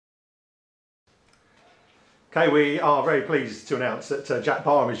Okay, we are very pleased to announce that Jack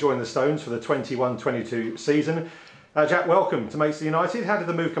Barham has joined the Stones for the 21-22 season. Jack, welcome to Maidstone United. How did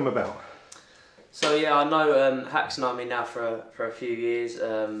the move come about? So yeah, I know Hack's known me now for a few years.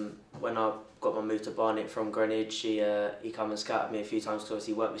 When I got my move to Barnet from Greenwich, he come and scouted me a few times because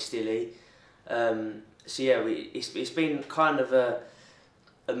he worked with Stilly. So yeah, it's been kind of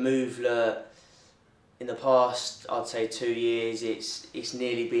a move that in the past, I'd say 2 years, it's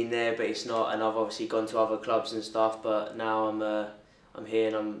nearly been there, but it's not. And I've obviously gone to other clubs and stuff, but now I'm here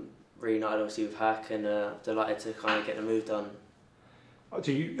and I'm reunited obviously with Hack, and delighted to kind of get the move done.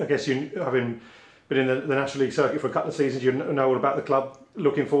 Do you? I guess you, having been in the National League circuit for a couple of seasons, you know all about the club.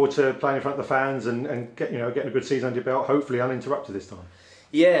 Looking forward to playing in front of the fans and getting a good season under your belt, hopefully uninterrupted this time.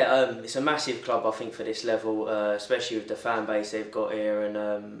 Yeah, it's a massive club, I think, for this level, especially with the fan base they've got here.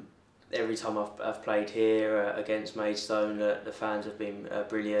 And every time I've played here against Maidstone, the fans have been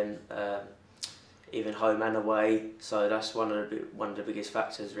brilliant, even home and away. So that's one of the biggest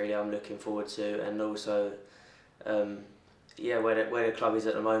factors really I'm looking forward to. And also, yeah, where the club is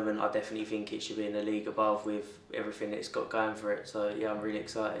at the moment, I definitely think it should be in the league above with everything that it's got going for it. So yeah, I'm really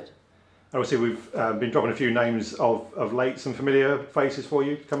excited. Obviously, we've been dropping a few names of late, some familiar faces for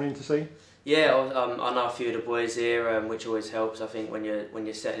you coming in to see. Yeah, I know a few of the boys here, which always helps. I think when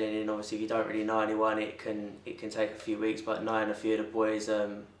you're settling in, obviously if you don't really know anyone, it can take a few weeks. But knowing a few of the boys,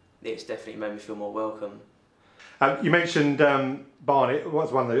 it's definitely made me feel more welcome. You mentioned Barnet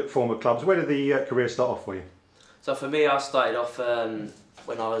was one of the former clubs. Where did the career start off for you? So for me, I started off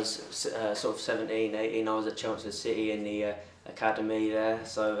when I was sort of 17, 18. I was at Chelmsford City in the academy there,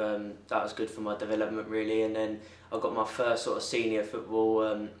 so that was good for my development really. And then I got my first sort of senior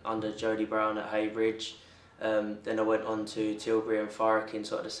football under Jody Brown at Haybridge. Then I went on to Tilbury and Thurrock in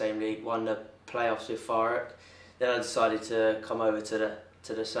sort of the same league, won the playoffs with Thurrock. Then I decided to come over to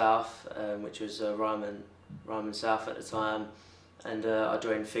the south, which was Ryman South at the time, and I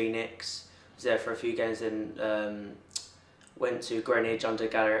joined Phoenix. Was there for a few games, then went to Greenwich under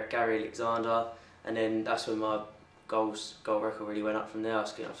Gary Alexander, and then that's when my goal record really went up from there. I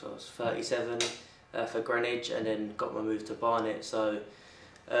was 37 for Greenwich, and then got my move to Barnet. So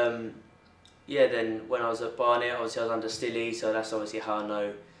yeah, then when I was at Barnet, obviously I was under Stilly, so that's obviously how I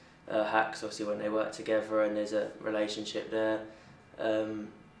know Hacks, obviously when they work together and there's a relationship there.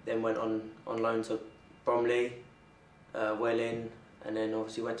 Then went on loan to Bromley, Welling, and then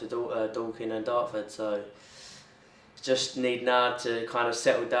obviously went to Dorking and Dartford. So just need now to kind of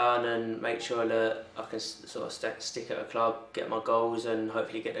settle down and make sure that I can sort of stick at a club, get my goals, and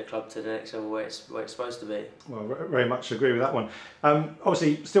hopefully get the club to the next level where it's supposed to be. Well, very much agree with that one.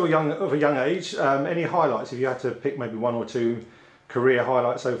 Obviously, still of a young age. Any highlights? If you had to pick maybe one or two career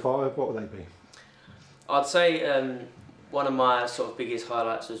highlights so far, what would they be? I'd say one of my sort of biggest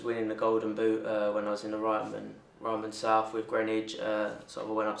highlights was winning the Golden Boot when I was in the Ryman South with Greenwich. Sort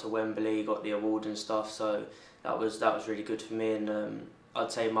of I went up to Wembley, got the award and stuff. So that was really good for me. And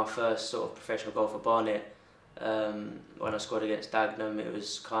I'd say my first sort of professional goal for Barnet, when I scored against Dagenham, it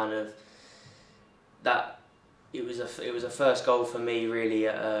was kind of that. It was a first goal for me really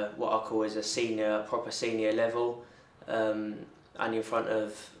at what I call as a proper senior level, and in front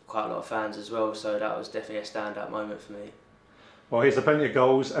of quite a lot of fans as well. So that was definitely a standout moment for me. Well, here's plenty of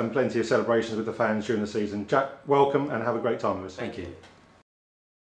goals and plenty of celebrations with the fans during the season. Jack, welcome and have a great time with us. Thank you.